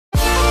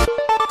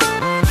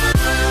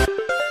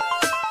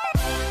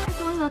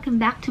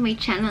welcome back to my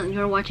channel.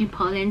 You're watching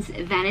Pollen's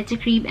Vanity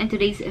Crib, and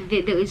today's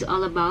video is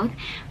all about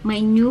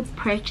my new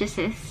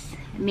purchases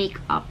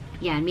makeup.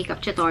 Yan, makeup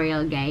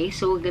tutorial guys.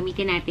 So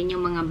gamitin natin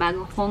yung mga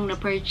bago kong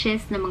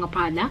na-purchase na mga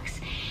products,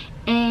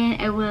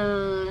 and I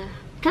will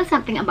tell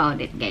something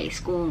about it guys,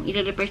 kung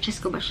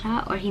i-repurchase ko ba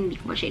siya or hindi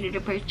ko ba siya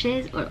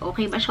i-repurchase, or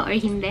okay ba siya or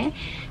hindi.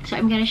 So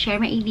I'm gonna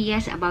share my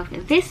ideas about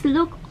this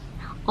look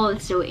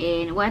also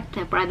in what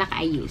product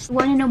I use.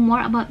 Want to know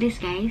more about this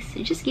guys?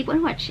 Just keep on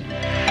watching.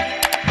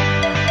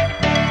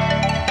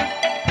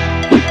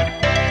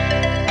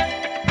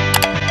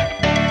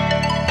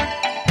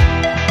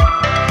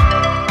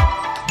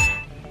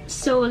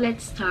 So,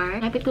 let's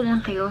start. Lapit ko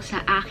lang kayo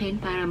sa akin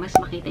para mas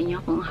makita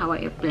nyo kung how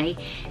I apply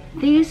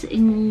these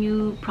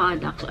new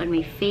products on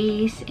my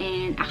face.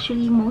 And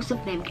actually, most of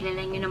them,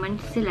 kilala nyo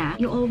naman sila.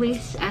 You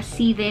always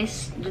see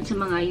this dun sa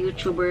mga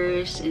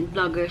YouTubers and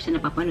vloggers na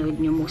napapanood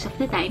nyo most of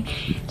the time.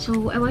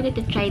 So, I wanted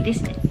to try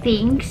these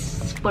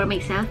things for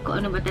myself.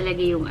 Kung ano ba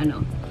talaga yung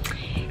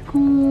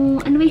kung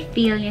ano may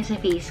feel niya sa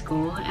face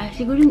ko.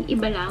 Siguro yung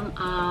iba lang,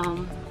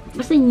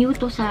 basta new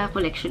to sa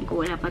collection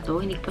ko, wala pa to,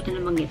 hindi ko pa ito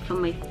nabanggit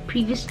from my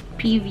previous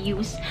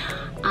previews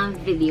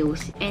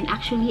videos. And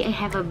actually, I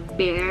have a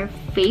bare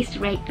face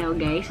right now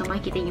guys, so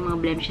makikita yung mga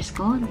blemishes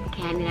ko,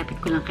 kaya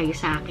nilapit ko lang kayo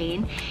sa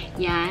akin.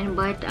 Yan,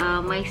 but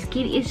my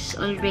skin is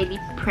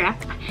already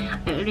prepped.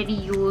 I already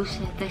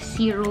use the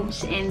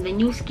serums and the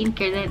new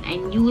skincare that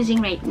I'm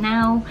using right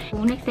now.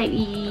 So next time,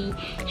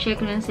 i-share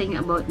ko lang sa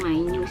inyo about my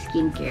new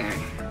skincare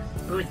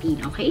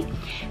routine, okay?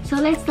 So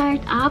let's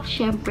start up.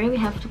 Syempre, we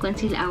have to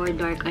conceal our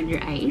dark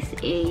under eyes,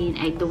 and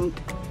I don't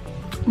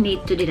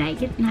need to deny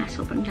it na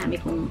sobrang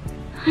dami kong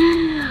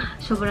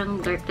sobrang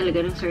dark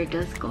talaga ng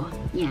circles ko.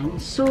 Yan.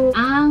 So,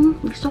 ang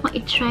gusto kong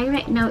i-try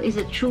right now is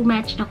a True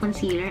Match na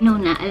concealer. No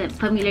na,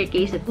 familiar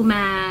kayo sa True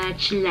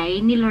Match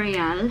line ni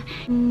L'Oreal.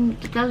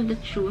 To tell the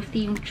truth,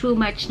 yung True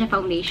Match na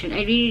foundation,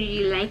 I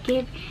really like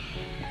it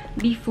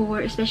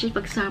before, especially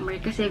pag summer,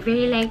 kasi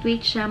very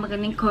lightweight siya,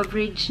 magandang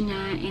coverage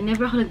na, and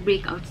never ako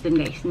nag-breakouts din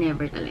guys,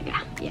 never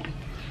talaga. Yeah.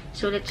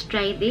 So let's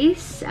try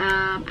this.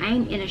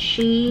 I'm in a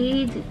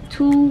shade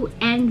 2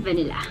 and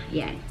vanilla.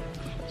 Yan.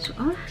 So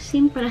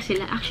same pala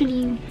sila.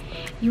 Actually,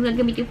 yung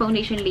gagamit yung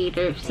foundation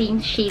later,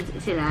 same shades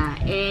sila,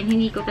 and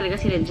hindi ko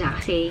talaga sila dyan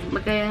kasi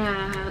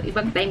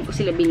ibang time ko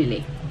sila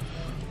binili.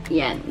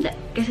 Yan.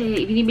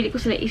 Kasi binibili ko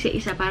sila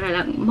isa-isa para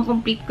lang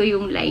makomplete ko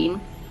yung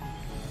line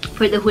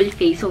for the whole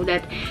face so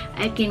that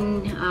I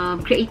can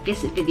create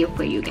this video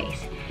for you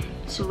guys.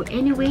 So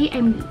anyway,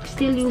 I'm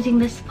still using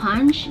the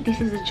sponge. This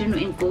is a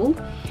Genuine Co.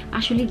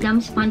 Actually, gum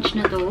sponge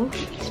na to.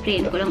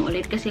 Sprayin ko lang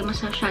ulit kasi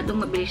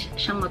masyadong mabilis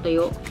siyang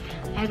matuyo.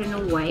 I don't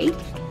know why.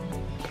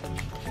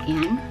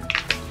 Ayan.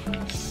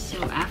 So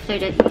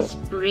after that, we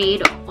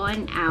sprayed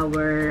on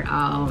our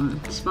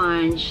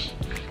sponge.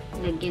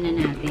 Lagyan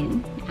na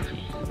natin.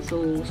 Okay.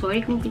 So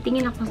sorry kung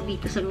titingin ako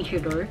dito sa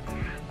mirror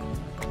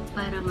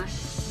para mas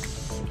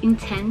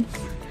intense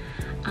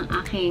ang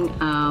aking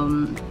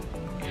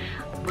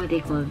what do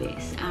you call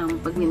this,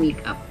 pag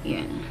makeup.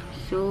 Yan.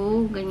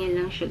 So ganyan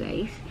lang siya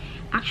guys.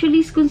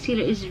 Actually, this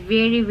concealer is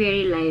very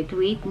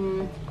lightweight,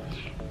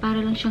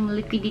 para lang siyang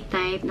liquidy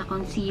type na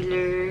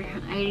concealer.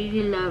 I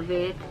really love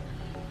it.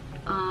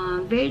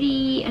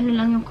 Very ano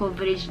lang yung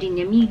coverage din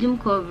niya, medium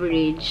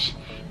coverage,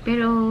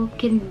 pero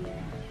can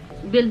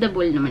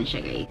buildable naman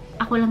siya guys.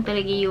 Ako lang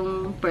talaga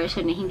yung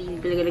person na hindi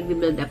talaga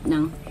nagbi-build up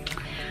ng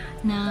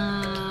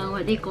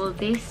what they call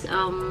this,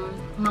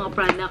 mga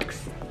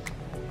products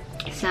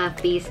sa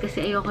face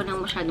kasi ayoko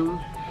nang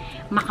masyadong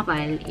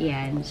makapal.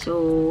 Yan.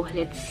 So,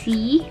 let's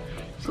see.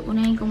 So,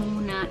 unahin ko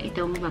muna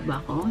itong baba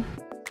ko.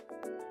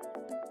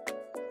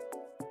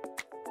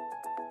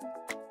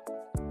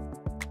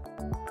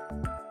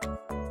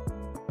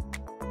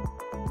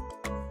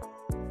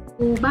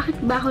 So, bakit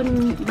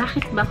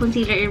ba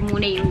concealer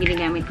muna yung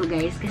ginagamit ko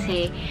guys?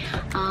 Kasi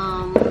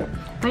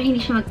para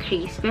hindi siya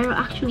mag-crease. Pero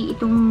actually,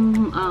 itong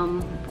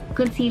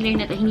concealer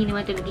na to, hindi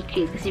naman ito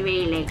nag-crease kasi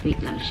very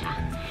lightweight lang siya.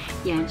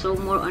 Yan. So,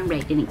 more on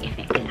brightening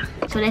effect lang.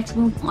 So, let's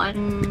move on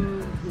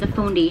the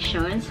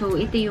foundation. So,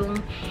 ito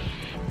yung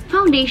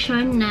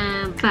foundation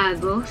na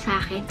bago sa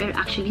akin. Pero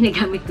actually,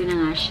 nagamit ko na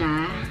nga siya.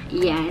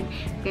 Yan.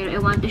 Pero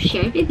I want to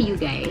share it with you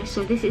guys.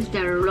 So, this is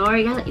the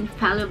L'Oreal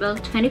Infallible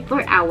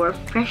 24-Hour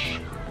Fresh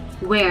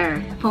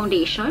Wear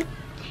Foundation.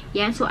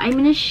 Yan. So,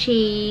 I'm in a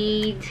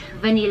shade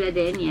vanilla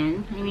din. Yan.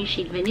 I'm in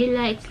shade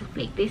vanilla. It's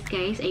like this,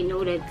 guys. I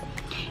know that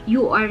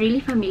you are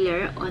really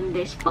familiar on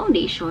this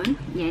foundation.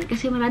 Yan.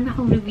 Kasi marami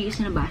akong reviews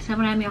na nabasa.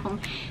 Marami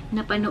akong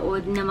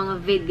napanood na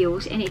mga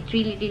videos. And it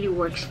really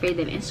works for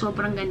them. And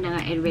sobrang ganda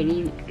nga and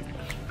very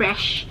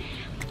fresh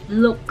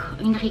look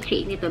yung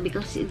nakikreate nito.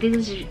 Because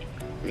this is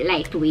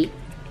lightweight.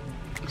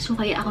 So,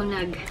 kaya ako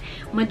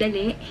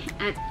nagmadali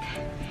at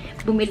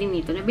bumili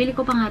nito. Nabili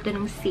ko pa nga ito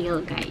ng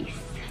sale, guys.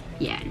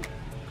 Yan.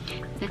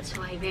 That's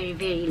why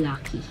very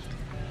lucky.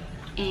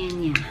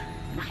 And yeah,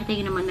 nakita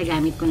nyo naman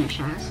nagamit ko na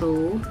siya.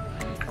 So,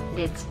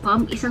 let's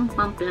pump. Isang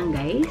pump lang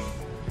guys.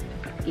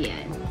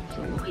 Yan.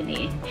 So, okay na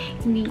yan.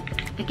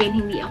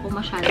 Hindi ako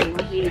masyadong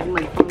mahilig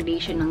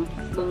mag-foundation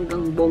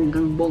ng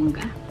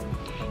bongga.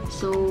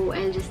 So,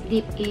 I'll just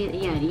dip it.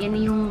 Yan. Yan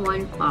yung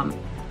 1 pump.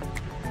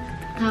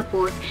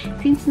 Tapos,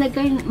 since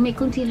may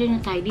concealer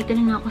na tayo, dito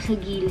na ako sa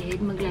gilid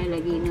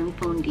maglalagay ng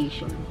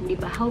foundation. Di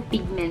ba? How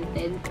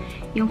pigmented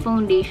yung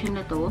foundation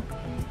na to.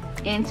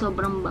 And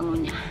sobrang bango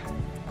niya.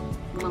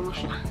 Bango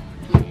siya.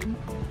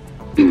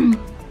 Yan.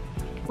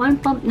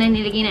 1 pump na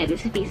nilagay natin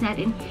sa face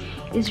natin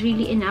is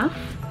really enough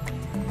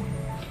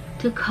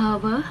to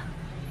cover.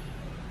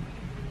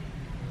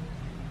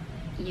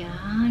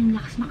 Yan.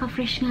 Lakas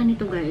maka-fresh nga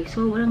nito, guys.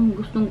 So, walang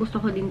gustong-gusto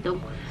ko din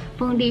tong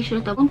foundation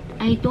na to.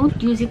 I don't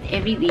use it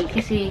everyday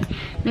kasi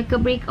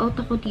nagka-breakout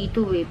ako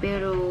dito eh.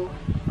 Pero,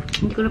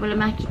 hindi ko na pala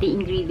makikita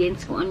yung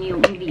ingredients kung ano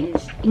yung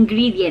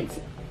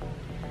ingredients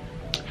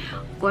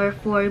or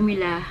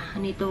formula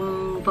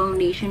nitong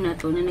foundation na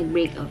to na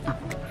nag-breakout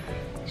ako.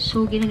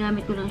 So,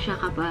 ginagamit ko lang siya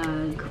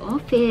kapag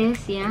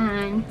office.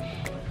 Yan.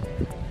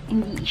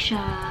 Hindi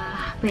siya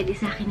pwede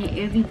sa akin na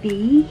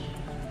everyday.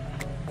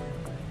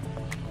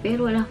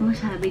 Pero wala akong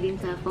masabi din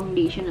sa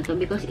foundation na to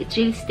because it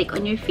really stick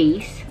on your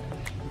face.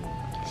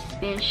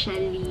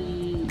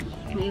 Especially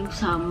ngayong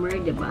summer,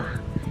 diba?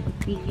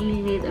 We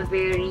really need a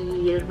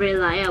very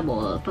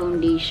reliable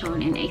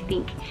foundation. And I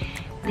think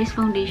this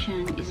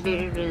foundation is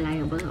very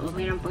reliable. O,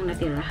 mayroon pang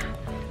natira.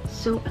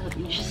 So, I'll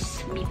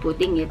just be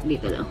putting it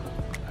dito lang.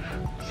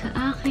 Sa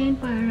akin,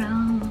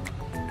 parang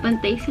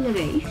pantay sila,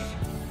 guys.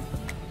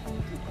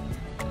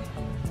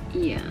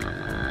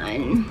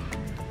 Yan.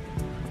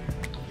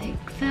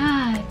 Like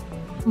that.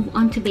 Move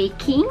on to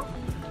baking.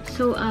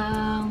 So,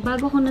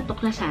 bago ko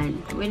natuklasan,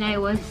 when I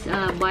was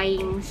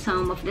buying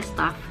some of the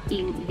stuff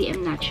in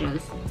VM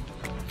Naturals,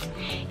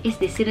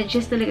 is this.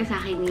 Sinadjust talaga sa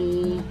akin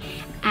ni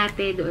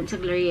ate doon sa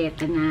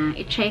Glorieta na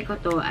i-try ko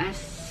to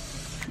as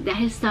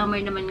dahil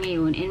summer naman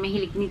ngayon and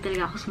mahilig din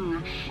talaga ako sa mga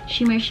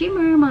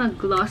shimmer, mga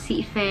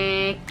glossy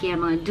effect, yan,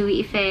 mga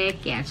dewy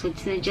effect, yan. So,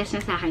 sinadjust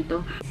na sa akin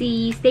to.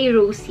 Si Stay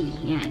Rosy,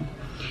 yan.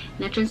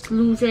 Na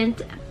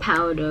translucent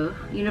powder,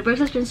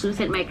 universal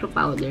translucent micro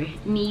powder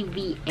ni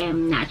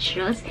VM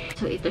Naturals.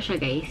 So, ito siya,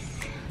 guys.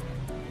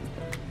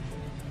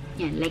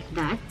 Yan, like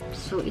that.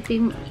 So, ito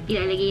yung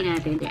ilalagay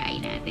natin, the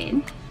eye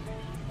natin.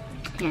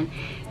 Yan.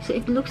 So,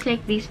 it looks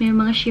like this. May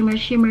mga shimmer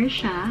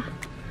siya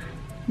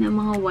na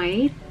mga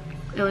white.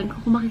 Ewan ko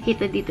kung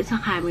makikita dito sa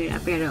camera,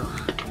 pero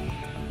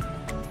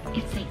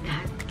it's like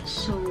that.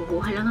 So,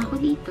 kuha lang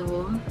ako dito.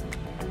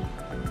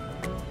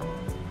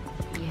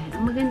 Yan.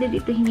 Ang maganda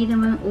dito, hindi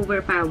naman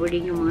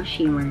overpowering yung mga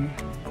shimmer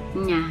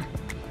niya.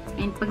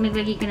 And pag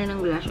naglagay ka na ng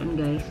blush on,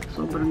 guys,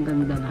 sobrang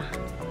ganda na.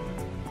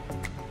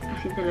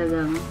 Kasi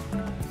talagang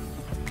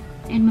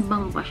and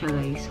mabango pa siya,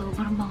 guys.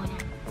 Sobrang bango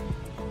niya.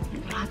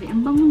 Grabe,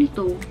 ang bango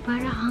nito.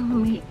 Para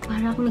akong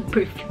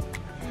nag-perfume.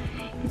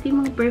 Ito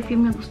yung mga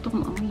perfume na gusto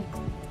kong amoy.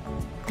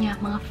 Yeah,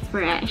 mga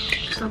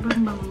fresh.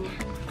 Sobrang bango niya.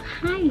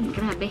 Hi!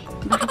 Grabe.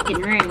 Bakit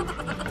kinurn?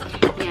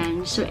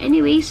 Yan. So,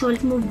 anyway, so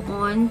let's move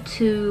on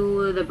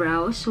to the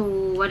brow. So,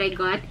 what I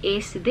got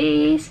is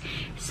this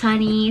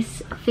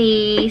Sunny's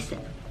Face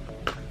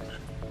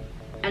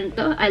ano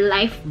to? A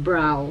Life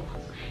Brow.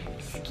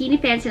 Skinny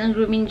pencil and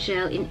grooming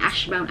gel in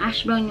ash brown.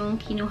 Ash brown yung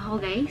kinuha ko,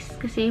 guys.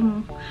 Kasi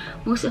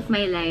most of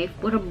my life,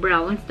 puro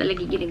browns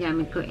talaga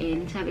ginagamit ko.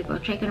 And sabi ko,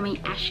 try ko naman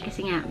yung ash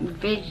kasi nga,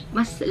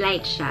 mas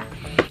light siya.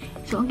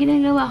 So, ang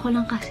ginagawa ko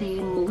lang kasi,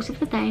 most of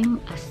the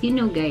time, as you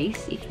know, guys,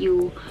 if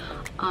you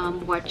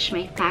watch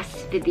my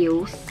past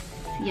videos,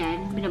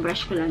 yan,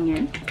 binabrush ko lang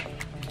yan.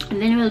 And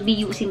then, we'll be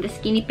using the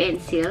skinny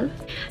pencil.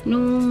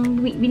 Nung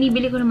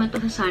binibili ko naman to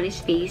sa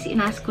Sunny's Face,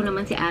 inask ko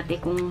naman si ate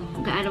kung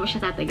gaano ba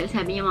siya tatagal.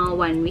 Sabi niya mga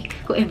 1 week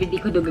ko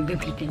everyday ko daw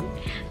gagamitin.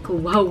 Ko,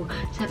 wow!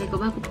 Sabi ko,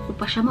 bago ko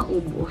pa siya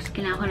maubos,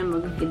 kailangan ko na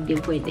mag-video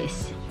for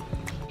this.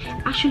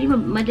 Actually,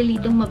 madali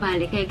itong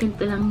mabalik. Kaya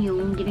ganito lang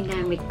yung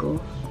ginagamit ko.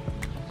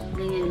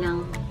 Ganyan lang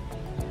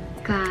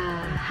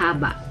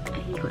kahaba.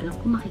 Ay, hindi ko alam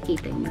kung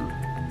makikita nyo.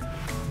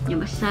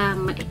 Yung basta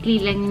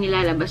maikli lang yung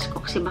nilalabas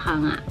ko kasi baka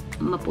nga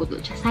maputol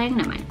siya. Sayang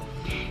naman.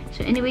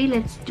 So, anyway,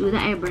 let's do the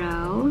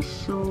eyebrows.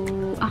 So,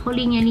 ako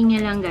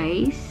linya-linya lang,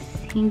 guys.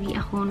 Hindi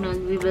ako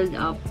nag-build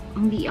up.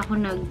 Hindi ako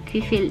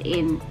nag-fill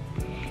in.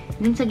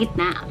 Dun sa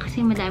gitna.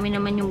 Kasi madami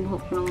naman yung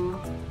buhok ng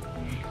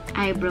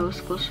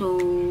eyebrows ko. So,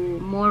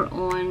 more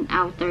on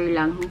outer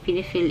lang yung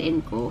finifill in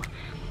ko.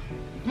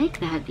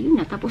 Like that. Yun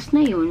na. Tapos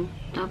na yun.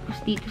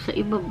 Tapos dito sa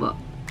ibaba.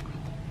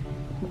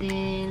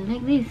 Then,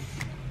 like this.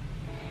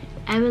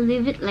 I will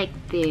leave it like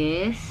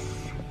this.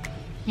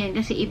 Yan.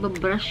 Kasi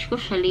ibabrush ko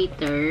siya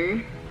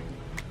later.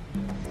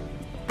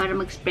 Para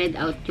mag-spread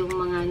out yung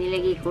mga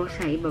nilagay ko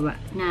sa ibaba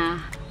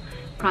na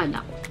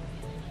product.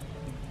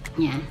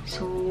 Yan.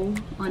 So,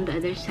 on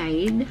the other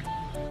side,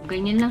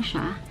 ganyan lang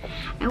siya.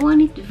 I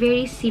want it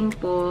very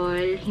simple.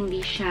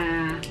 Hindi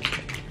siya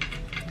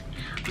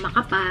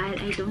makapal.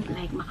 I don't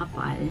like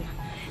makapal.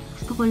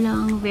 Gusto ko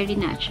lang very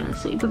natural.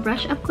 So,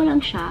 iba-brush up ko lang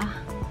siya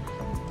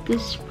to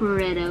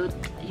spread out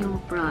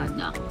yung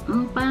product.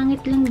 Ang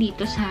pangit lang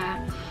dito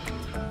sa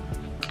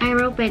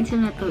eyebrow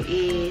pencil na to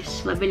is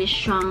mabilis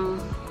siyang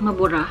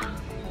mabura.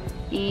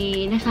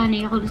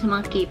 Nasanay ako dun sa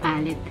mga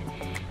K-palette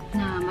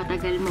na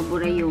matagal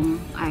mabura yung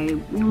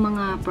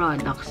mga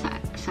products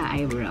sa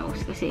eyebrows.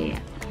 Kasi,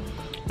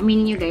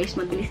 aminin nyo guys,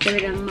 mabilis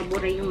talagang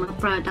mabura yung mga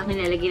product na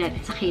nilalagay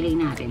natin sa kilay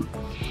natin.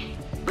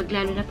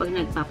 Lalo na pag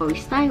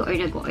nagpapawis tayo or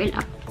nag-oil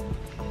up.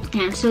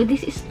 Yan. So,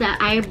 this is the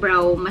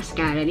eyebrow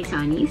mascara ni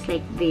Sunny. It's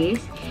like this.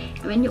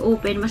 When you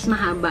open, mas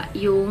mahaba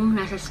yung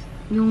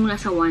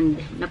nasa wand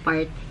na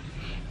part.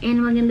 And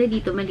maganda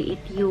dito,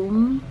 maliit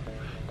yung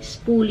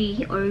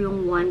spoolie or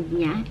yung wand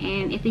niya.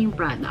 And ito yung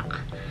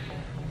product.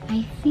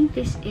 I think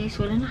this is,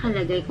 wala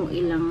nakalagay kung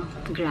ilang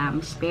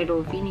grams.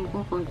 Pero, feeling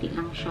ko, konti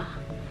lang siya.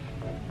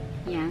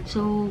 Yan.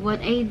 So, what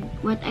I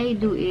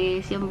do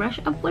is, yung brush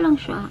up ko lang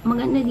siya.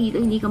 Maganda dito,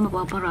 hindi ka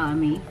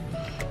mapaparami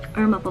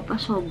or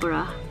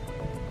mapapasobra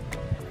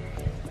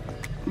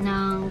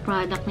ng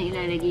product na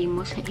ilalagay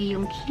mo sa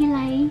iyong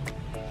kilay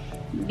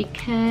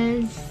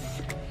because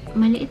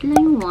maliit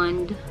lang yung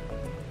wand.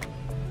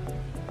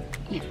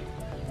 Yan.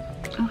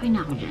 Okay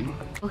na ako dyan.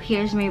 So,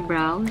 here's my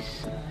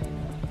brows.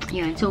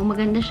 Yan. So,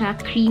 maganda siya.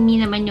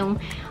 Creamy naman yung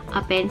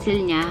pencil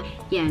niya.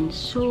 Yan.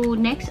 So,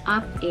 next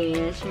up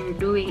is we're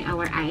doing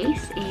our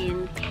eyes.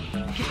 And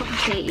ito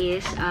kasi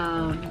is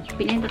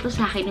pinenta to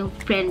sa akin ng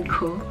friend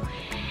ko.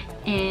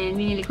 And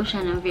binili ko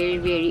siya ng very,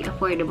 very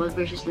affordable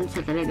versus dun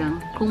sa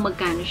talagang kung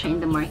magkano siya in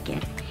the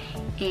market.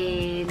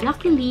 And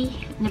luckily,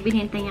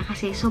 nabinenta niya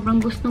kasi sobrang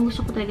gusto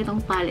ko talaga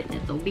itong palette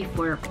na to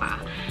before pa.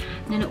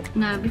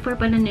 Before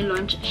pa na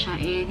nilaunch siya.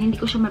 And hindi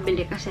ko siya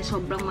mabili kasi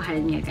sobrang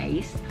mahal niya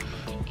guys.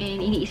 And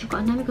iniisip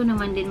ko, ang dami ko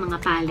naman din mga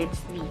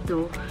palettes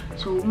dito.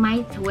 So,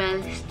 might well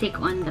stick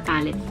on the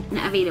palette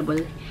na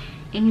available.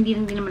 And hindi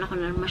lang din naman ako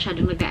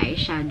masyadong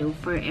nag-eyeshadow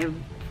for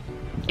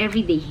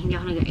everyday. Hindi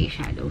ako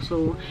nag-eyeshadow.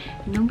 So,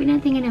 nung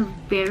pinatingin ng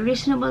very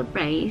reasonable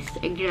price,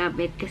 I grab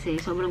it kasi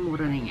sobrang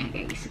mura na niya,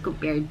 guys.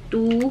 Compared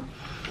to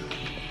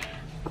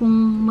kung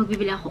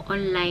magbibili ako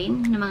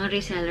online ng mga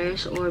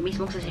resellers or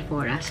mismo sa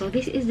Sephora. So,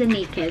 this is the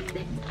Naked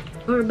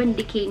Urban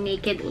Decay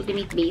Naked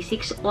Ultimate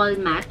Basics All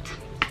Matte.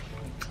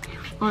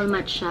 All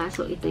matte siya.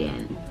 So, ito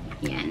yan.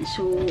 Yan.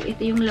 So,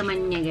 ito yung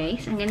laman niya,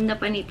 guys. Ang ganda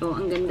pa nito.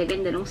 Ang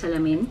ganda-ganda ng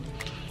salamin.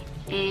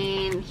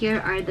 And, here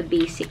are the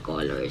basic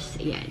colors.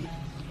 Ayan.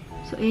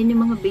 So, ayan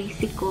yung mga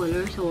basic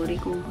colors. Sorry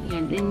kung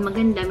yan. And,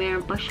 maganda.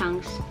 Meron pa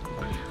siyang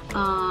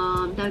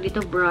tawag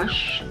dito,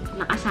 brush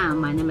na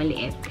kasama na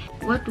maliit.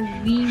 What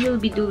we will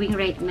be doing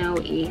right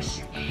now is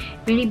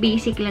very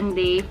basic lang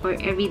day for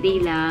everyday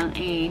lang.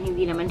 And,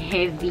 hindi naman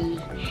heavy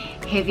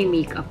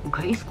makeup.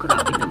 Guys,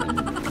 grabe naman.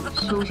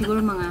 So, siguro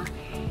mga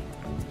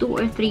 2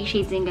 or 3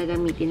 shades yung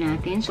gagamitin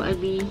natin. So, I'll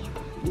be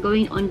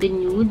going on the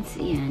nudes.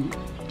 Ayan.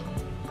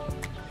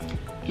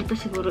 Ito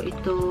siguro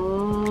ito.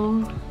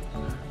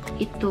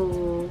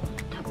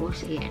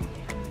 Tapos, ayan.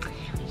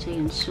 So,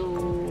 ayan. So,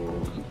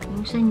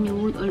 yung sa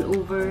nude, all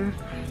over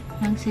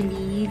lang sa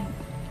lid.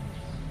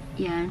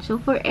 Ayan. So,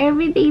 for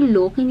everyday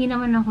look, hindi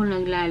naman ako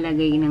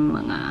naglalagay ng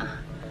mga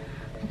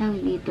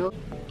tawag dito.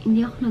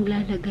 Hindi ako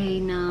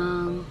naglalagay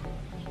ng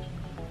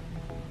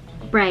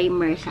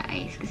primer sa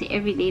eyes. Kasi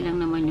everyday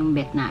lang naman yung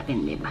bet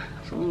natin, diba?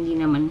 So, hindi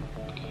naman,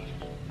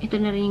 ito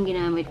na rin yung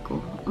ginamit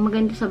ko. Ang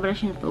maganda sa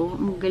brush na to,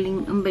 ang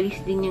galing, ang balis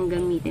din yung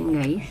gamitin,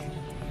 guys.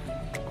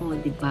 O,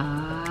 diba?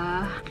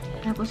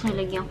 Tapos,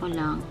 halagyan ko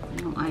lang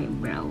yung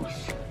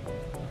eyebrows.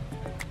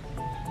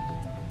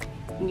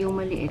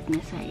 Yung maliit na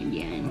side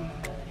yan.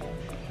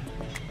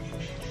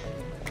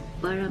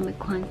 Para may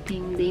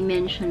konting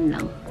dimension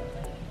lang.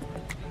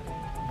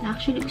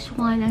 Actually, gusto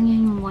ko nga lang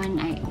yung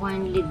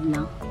one lid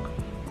lang.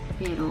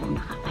 Pero,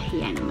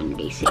 nakakahiya naman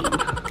guys sa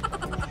inyo.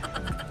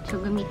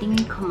 So,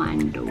 gamitin yung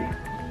commando.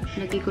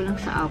 Lagay ko lang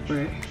sa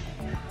upper.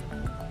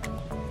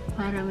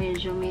 Para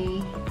medyo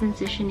may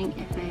transitioning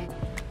effect.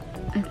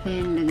 At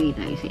then, lagay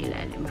tayo sa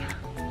ilalim.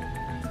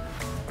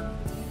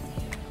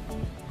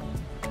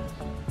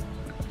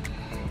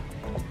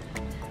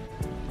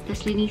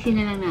 Tapos, linisin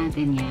na lang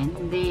natin yan.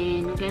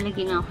 Then,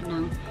 maglalagay na ako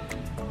ng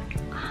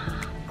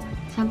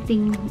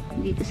something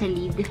dito sa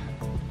lid.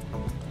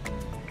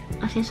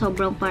 Kasi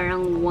sobrang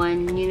parang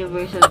one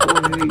universal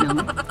color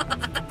lang.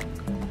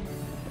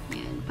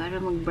 Yan, para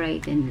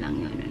mag-brighten lang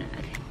yun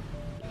natin.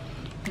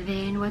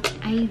 Then, what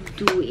I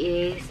do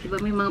is, diba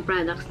may mga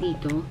products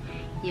dito?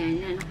 Yan,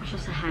 ano ko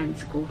siya sa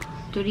hands ko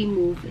to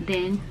remove.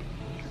 Then,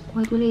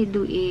 what will I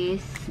do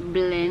is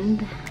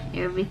blend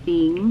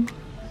everything.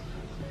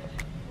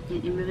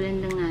 Yan, i-blend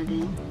lang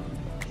natin.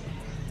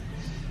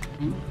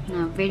 Yan,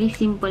 na very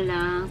simple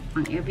lang,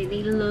 pang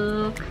everyday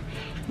look.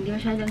 Hindi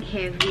masyadong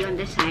heavy on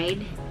the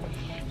side.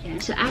 Yan.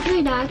 So,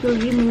 after that,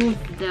 we'll remove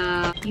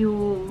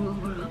yung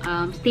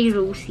Stay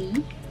Rosy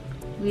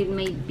with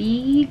my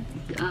big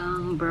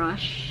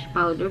brush,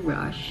 powder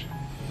brush,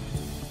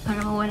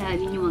 para mawala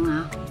din yung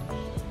mga,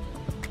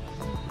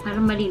 para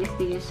malinis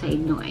din yung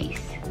side ng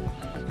eyes.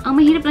 Ang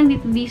mahirap lang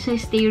dito sa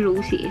Stay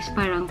Rosy is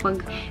parang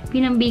pag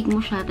pinambake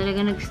mo siya, talaga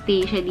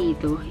nagstay siya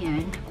dito.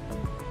 Yan.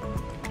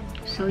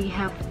 So, So, you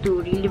have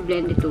to really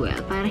blend it well.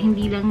 Para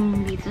hindi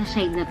lang dito sa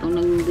side na to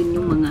nandun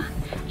yung mga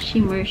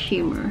shimmer.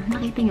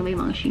 Nakita niyo ba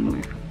yung mga shimmer?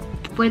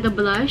 For the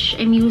blush,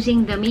 I'm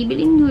using the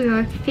Maybelline New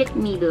York Fit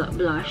Me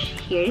blush.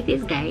 Here it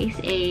is, guys.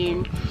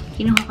 And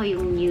kinuha ko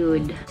yung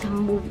nude. So,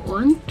 move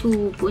on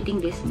to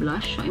putting this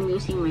blush. So, I'm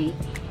using my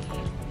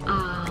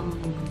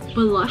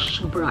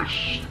blush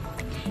brush.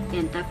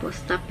 Yan.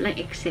 Tapos, tap lang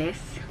excess.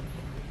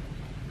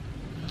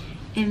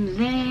 And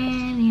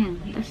then, yan.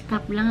 Just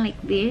tap lang like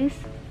this.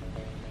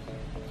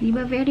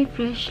 Diba, very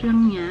fresh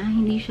lang niya.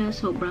 Hindi siya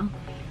sobrang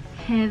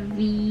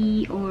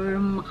heavy or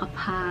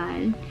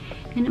makapal.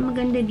 And ang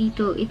maganda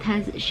dito, it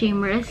has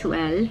shimmer as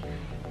well.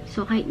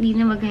 So, kahit di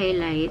na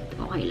mag-highlight,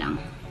 okay lang.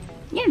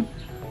 Yan.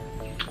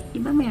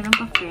 Diba, meron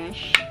pa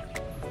fresh.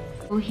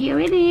 So, here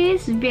it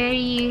is.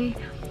 Very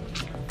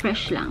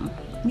fresh lang.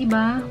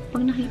 Diba?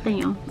 Pag nakita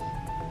nyo,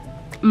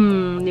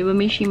 diba,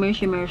 may shimmer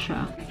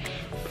siya.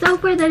 So,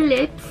 for the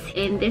lips,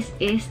 and this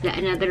is the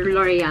another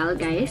L'Oreal,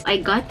 guys. I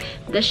got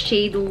the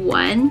shade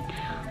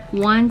 121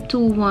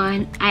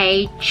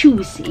 I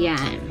Choose.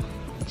 Yan.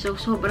 So,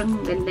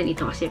 sobrang ganda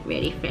nito kasi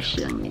very fresh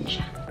lang din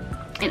siya.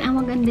 And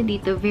ang maganda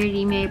dito,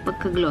 very may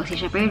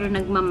pagka-glossy siya, pero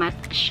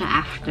nagmamat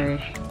siya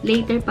after.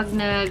 Later, pag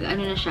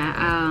ano na siya,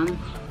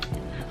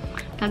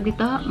 tag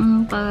dito,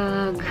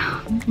 pag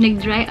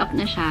nag-dry up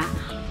na siya,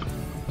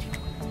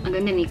 ang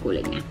ganda na yung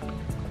kulay niya.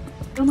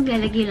 So,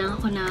 maglalagay lang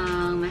ako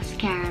ng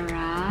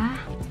mascara.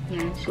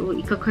 Yan. So,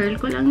 ika-curl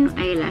ko lang yung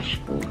eyelash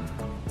ko.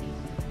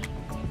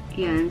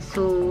 Yan.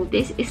 So,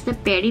 this is the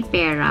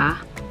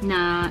Peri-Pera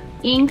na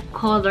Ink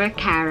Color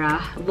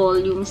Cara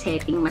Volume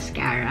Setting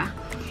Mascara.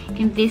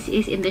 And this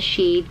is in the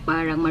shade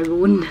parang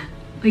maroon.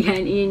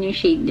 Ayan, yun yung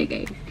shade niya,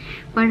 guys.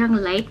 Parang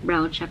light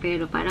brown siya,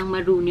 pero parang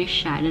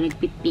maroonish siya na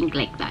nagpit-pink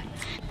like that.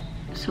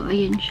 So,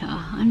 ayan siya.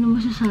 Ano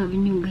masasabi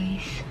niyo,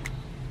 guys?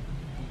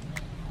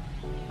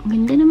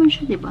 Ganda naman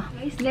siya, diba?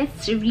 Guys,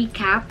 let's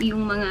recap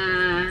yung mga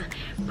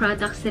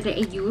products that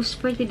I use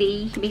for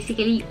today.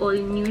 Basically, all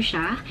new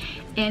siya.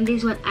 And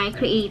this is what I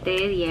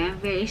created. Yeah,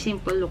 very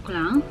simple look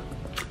lang.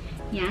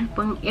 Yeah,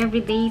 pang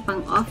everyday,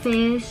 pang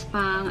office,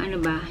 pang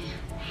ano ba.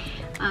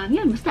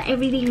 Yan, basta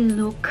everyday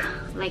look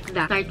like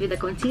that. Start with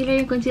the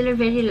concealer. Yung concealer,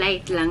 very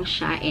light lang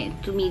siya and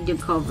to medium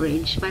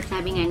coverage. But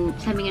sabi nga ng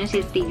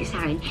sales lady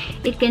sa akin,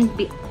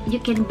 you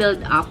can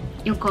build up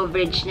yung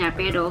coverage niya.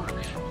 Pero,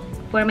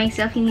 for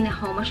myself, hindi na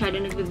ako masyado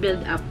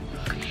nag-build up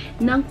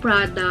ng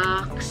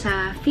product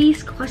sa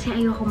face ko kasi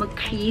ayoko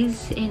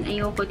mag-crease and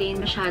ayoko din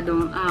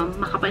masyadong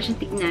makapal siyang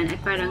tignan at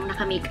parang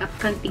naka-makeup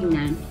kang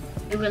tignan.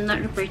 I will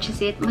not repurchase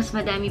it. Mas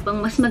madami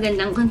pang mas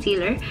magandang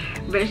concealer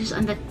versus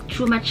on the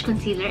True Match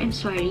concealer. I'm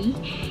sorry.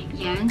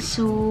 Yan.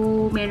 So,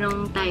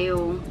 meron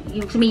tayong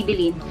yung sa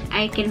Maybelline.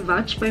 I can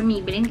vouch for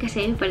Maybelline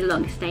kasi for the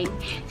longest time,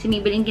 si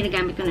Maybelline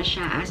ginagamit ko na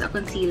siya as a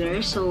concealer.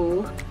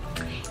 So,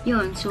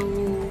 yun. So,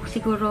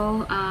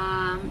 siguro,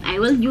 I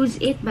will use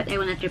it but I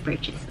will not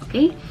repurchase.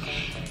 Okay?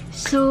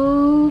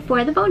 So,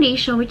 for the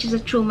foundation, which is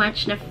a True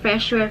Match na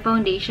Fresh Wear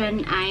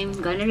Foundation, I'm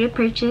gonna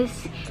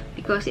repurchase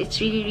because it's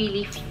really,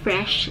 really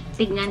fresh.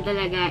 Tignan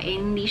talaga.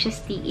 And hindi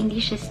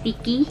siya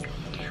sticky.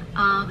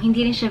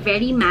 Hindi rin siya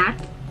very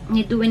matte.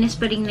 May dewiness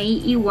pa rin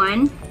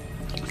naiiwan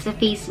sa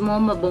face mo.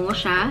 Mabango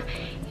siya.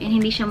 And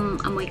hindi siya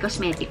amoy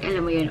cosmetic.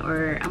 Alam mo yun.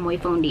 Or amoy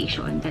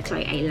foundation. That's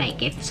why I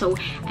like it. So,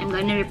 I'm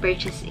gonna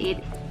repurchase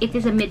it. It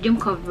is a medium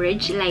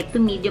coverage. Light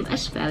to medium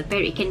as well.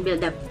 Pero it can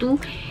build up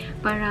to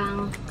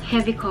parang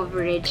heavy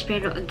coverage.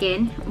 Pero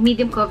again,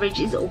 medium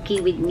coverage is okay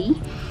with me.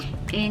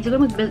 And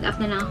siguro mag-build up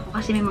na lang ako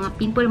kasi may mga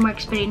pimple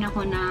marks pa rin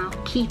ako na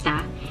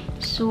kita.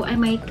 So, I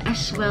might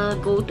as well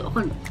go to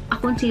a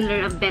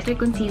concealer, a better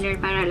concealer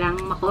para lang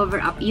ma-cover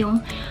up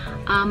yung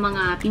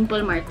mga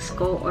pimple marks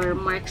ko or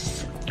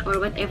marks or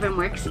whatever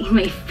marks in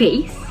my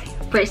face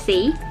per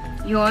se.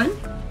 Yun.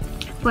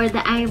 For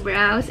the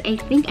eyebrows, I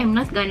think I'm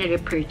not gonna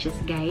repurchase,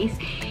 guys,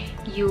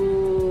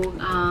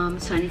 yung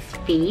Sonny's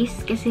face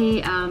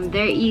kasi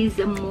there is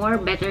a more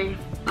better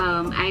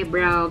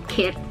eyebrow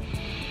kit.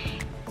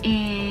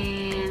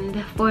 And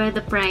for the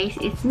price,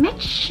 it's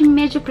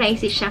medyo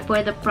pricey siya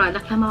for the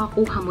product na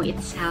makakuha mo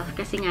itself.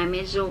 Kasi nga,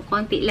 medyo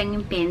konti lang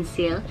yung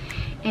pencil.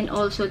 And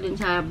also dun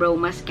sa brow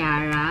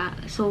mascara.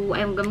 So,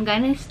 I'm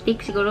gonna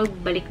stick. Siguro,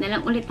 balik na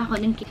lang ulit ako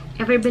dun.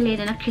 Ever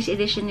bilhin na Chris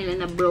edition nila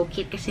na brow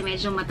kit. Kasi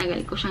medyo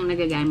matagal ko siyang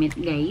nagagamit,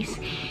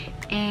 guys.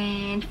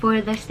 And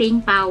for the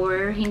staying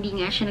power, hindi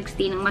nga siya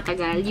nagstay ng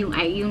matagal.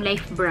 Yung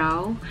life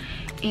brow.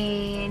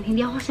 And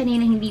hindi ako sanay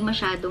na hindi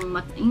masyadong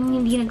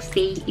hindi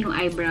nagstay yung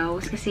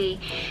eyebrows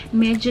kasi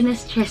medyo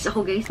na-stress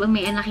ako, guys, pag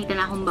may nakita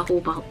na akong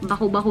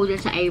baku-baku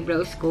dyan sa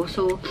eyebrows ko.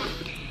 So,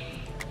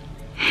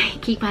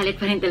 key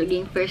palette pa rin talaga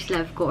yung first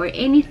love ko or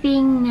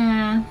anything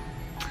na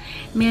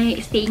may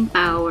staying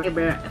power.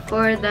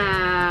 For the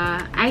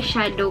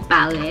eyeshadow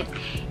palette,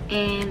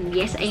 and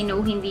yes, I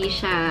know hindi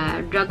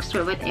siya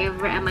drugstore,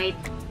 whatever, I might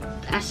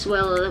as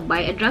well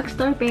buy a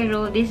drugstore,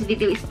 pero this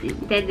video is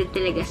intended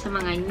talaga sa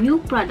mga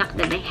new product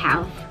that I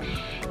have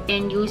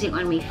and using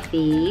on my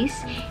face.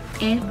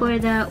 And for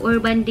the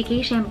Urban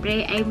Decay,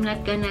 syempre, I'm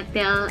not gonna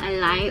tell a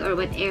lie or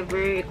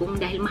whatever kung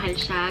dahil mahal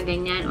siya,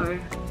 ganyan, or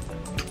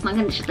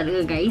maganda siya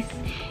talaga, guys.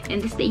 And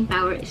the staying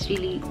power is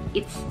really,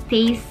 it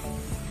stays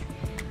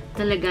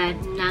talaga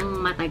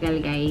ng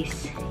matagal,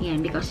 guys.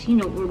 Yan, because, you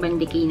know,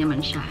 Urban Decay naman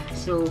siya.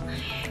 So,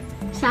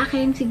 sa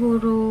akin,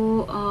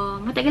 siguro,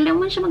 matagal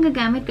naman siya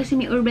magagamit kasi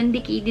may Urban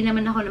Decay din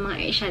naman ako ng mga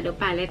eyeshadow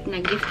palette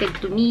na gifted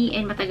to me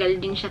and matagal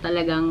din siya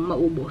talagang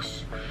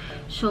maubos.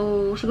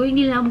 So, siguro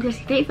hindi lang ako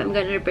magsasika if I'm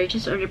gonna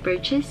repurchase or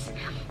repurchase.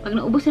 Pag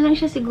naubos na lang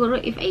siya, siguro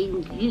if I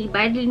really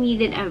badly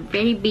needed a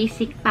very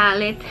basic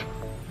palette,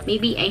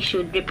 maybe I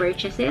should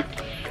repurchase it.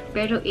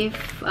 Pero if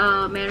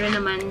meron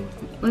naman,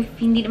 if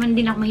hindi naman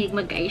din ako mahilig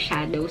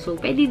mag-eyeshadow, so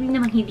pwede din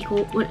naman hindi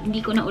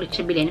ko na ulit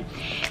siya bilhin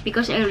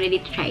because I already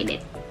tried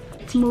it.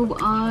 Let's move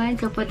on.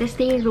 So, for the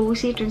Stay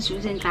Rosy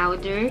Translucent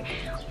Powder,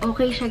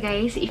 okay siya,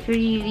 guys, if you're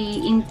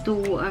really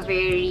into a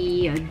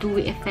very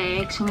dewy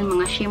effect. So, may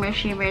mga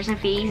shimmer sa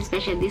face,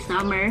 especially this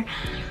summer.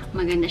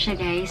 Maganda siya,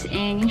 guys.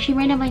 And yung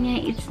shimmer naman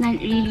niya, it's not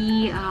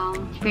really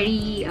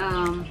very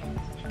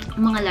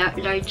mga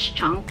large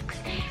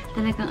chunks.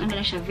 Talagang ano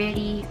na siya,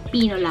 very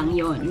pino lang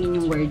yun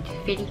yung word.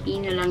 Very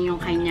pino lang yung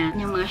kanya,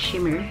 yung mga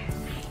shimmer.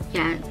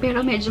 Yan.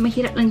 Pero medyo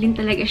mahirap lang din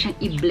talaga siyang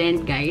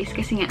i-blend, guys.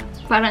 Kasi nga,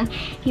 parang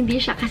hindi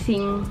siya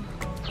kasing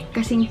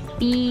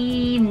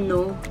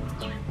pino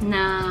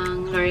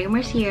ng L'Oreal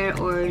Mercier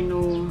or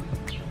no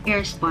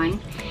Airspun.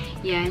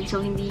 Yan.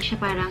 So, hindi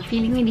siya parang,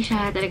 feeling ko hindi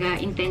siya talaga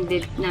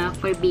intended na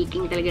for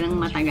baking talaga ng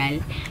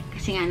matagal.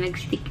 Kasi nga,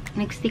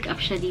 nag-stick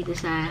up siya dito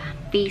sa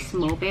face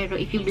mo. Pero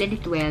if you blend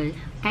it well,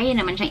 kaya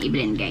naman siyang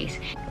i-blend, guys.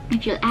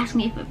 If you'll ask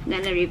me if I'm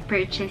gonna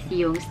repurchase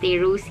yung Stay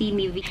Rosy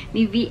ni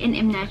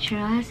V&M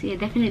Naturals, yeah,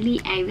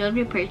 definitely I will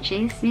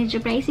repurchase.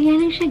 Medyo pricey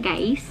nga lang siya,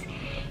 guys.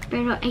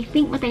 Pero I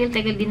think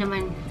matagal-tagal din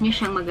naman nyo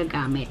siyang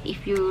magagamit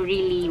if you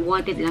really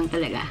wanted lang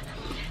talaga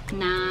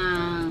na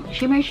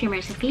shimmer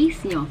sa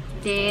face nyo.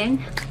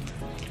 Then,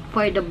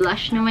 for the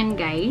blush naman,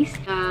 guys,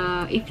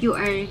 if you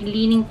are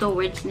leaning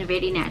towards na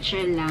very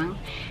natural lang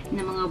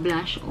na mga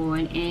blush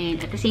on,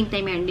 and at the same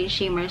time, meron din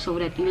shimmer so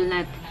that you'll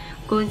not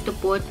going to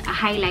put a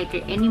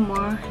highlighter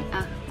anymore,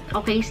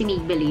 okay si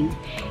Maybelline.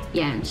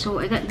 Yan. So,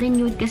 I got the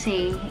nude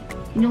kasi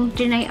nung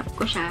trinay up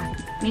ko siya,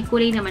 may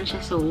kulay naman siya.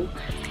 So,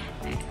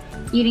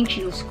 yun yung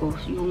choose ko,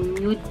 yung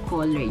nude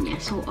color niya.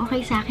 So,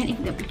 okay sa akin.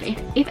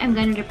 If I'm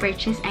gonna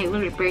repurchase, I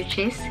will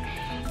repurchase.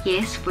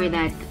 Yes, for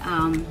that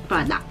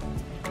product.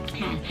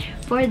 Yan.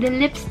 For the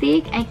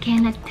lipstick, I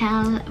cannot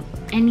tell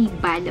any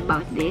bad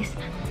about this.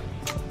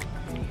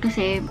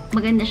 Kasi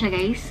maganda siya,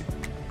 guys.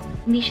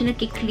 Hindi siya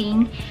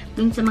nakikling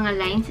dun sa mga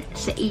lines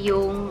sa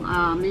iyong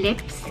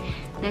lips.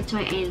 That's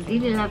why I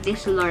really love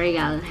this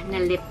L'Oreal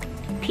na lip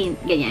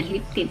tint. Ganyan,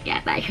 lip tint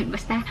yata yun.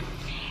 Basta,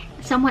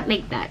 somewhat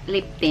like that.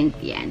 Lip tint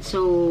yan. So,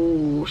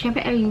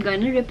 syempre, I'm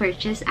gonna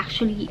repurchase.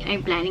 Actually,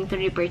 I'm planning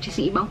to repurchase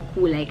yung ibang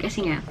kulay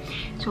kasi nga,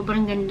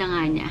 sobrang ganda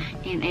nga niya.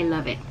 And I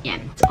love it. Yan.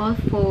 That's all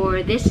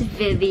for this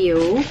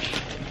video.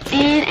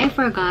 And I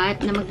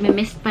forgot na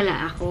magme-mist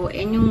pala ako.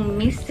 And yung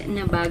mist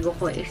na bago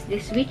ko is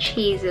this Witch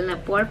Hazel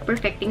na Pore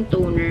Perfecting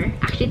Toner.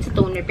 Actually, it's a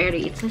toner pero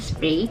it's a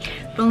spray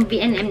from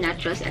V&M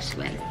Naturals as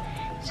well.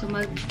 So,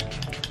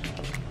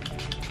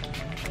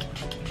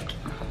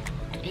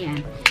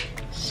 ayan.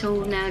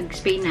 So,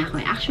 nag-spray na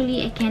ako.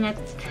 Actually, I cannot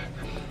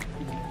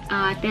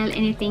tell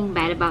anything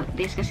bad about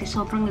this kasi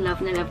sobrang love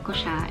na love ko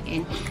siya.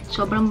 And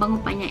sobrang bango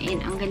pa niya.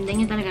 And ang ganda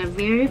niya talaga.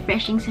 Very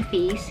refreshing sa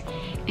face.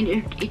 And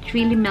it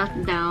really melt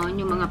down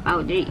yung mga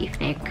powdery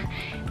effect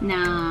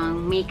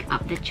ng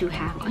makeup that you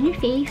have on your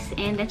face.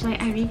 And that's why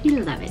I really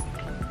love it.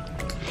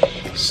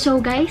 So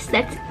guys,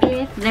 that's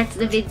it. That's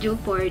the video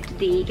for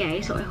today,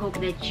 guys. So I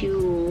hope that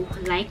you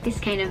like this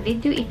kind of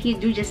video. If you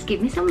do, just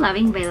give me some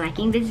loving by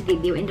liking this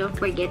video. And don't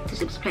forget to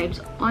subscribe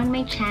on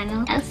my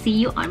channel. I'll see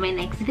you on my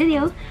next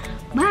video.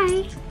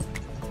 Bye!